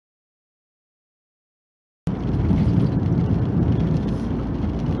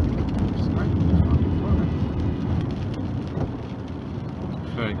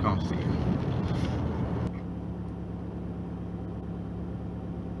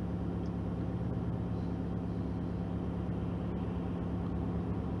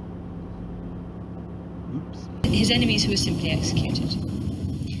His enemies who were simply executed.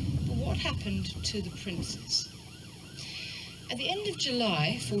 But what happened to the princes? At the end of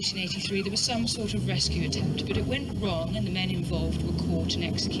July 1483, there was some sort of rescue attempt, but it went wrong and the men involved were caught and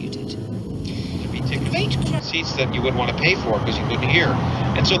executed. The great seats that you wouldn't want to pay for because you couldn't hear.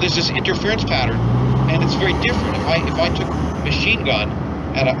 And so there's this interference pattern, and it's very different. If I took a machine gun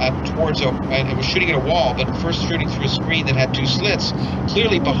and was shooting at a wall, but first shooting through a screen that had two slits,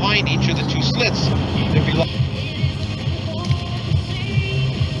 clearly behind each of the two slits, there'd be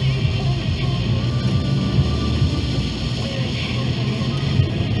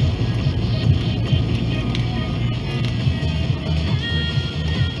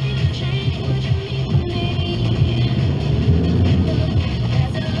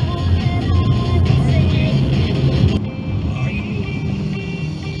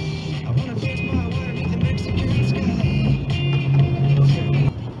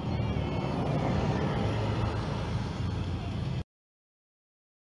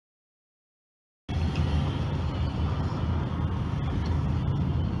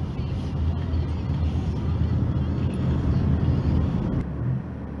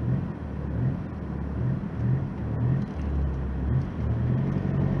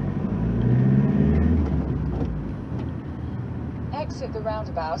Exit the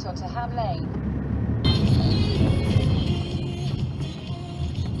roundabout onto Ham Lane.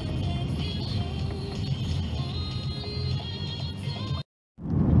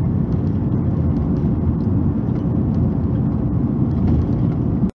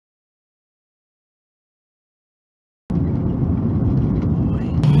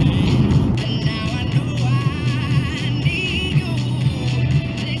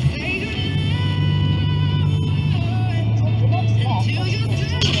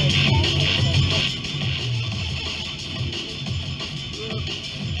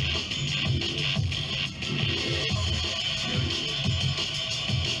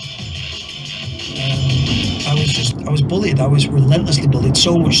 I was bullied. I was relentlessly bullied,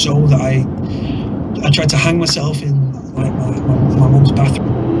 so much so that I tried to hang myself in like my mum's bathroom.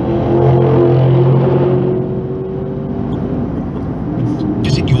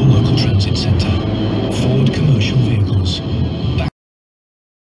 Visit your local transit centre. Ford commercial vehicles.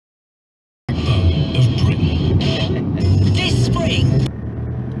 Backbone of Britain. This spring.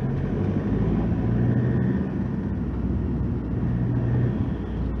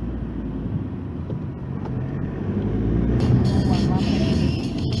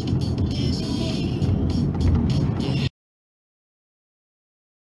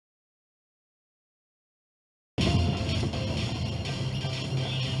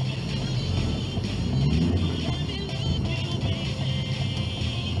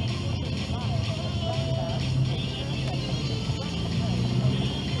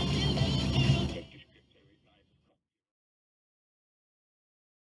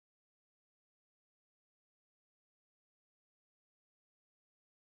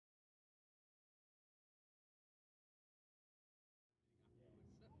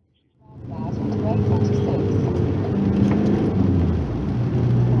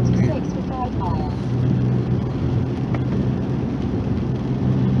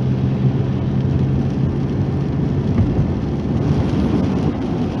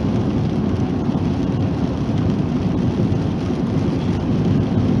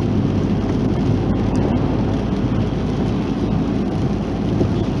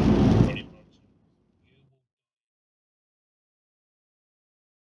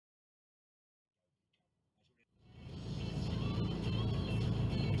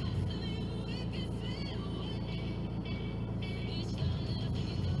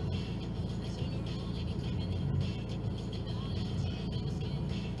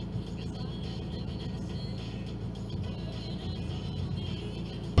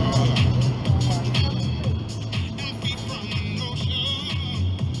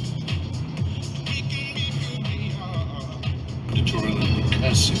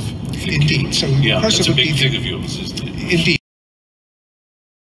 Indeed. So yeah, that's a big thing of yours, isn't it? Indeed.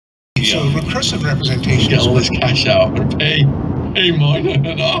 Yeah. So recursive representation. get all this cash out and pay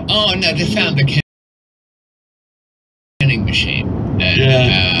mine. Oh no, they found the canning machine. That,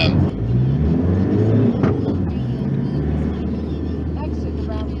 Exit the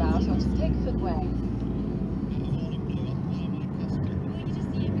roundabout onto Pigford Way.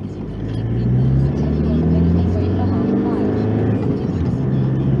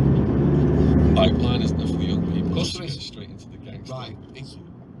 Pipeline isn't for young people. Of course, it's straight into the gangster. Right,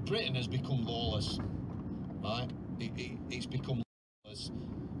 Britain has become lawless, right? It's become lawless.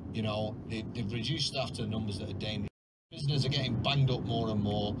 You know, they've reduced staff to numbers that are dangerous. Prisoners are getting banged up more and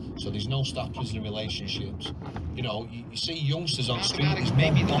more, so there's no staff-prisoner relationships. You know, you see youngsters on the street. Mathematics may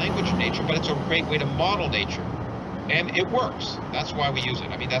be the language of nature, but it's a great way to model nature. And it works. That's why we use it.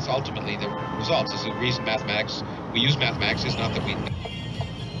 I mean, that's ultimately the results. Is the reason we use mathematics is not that we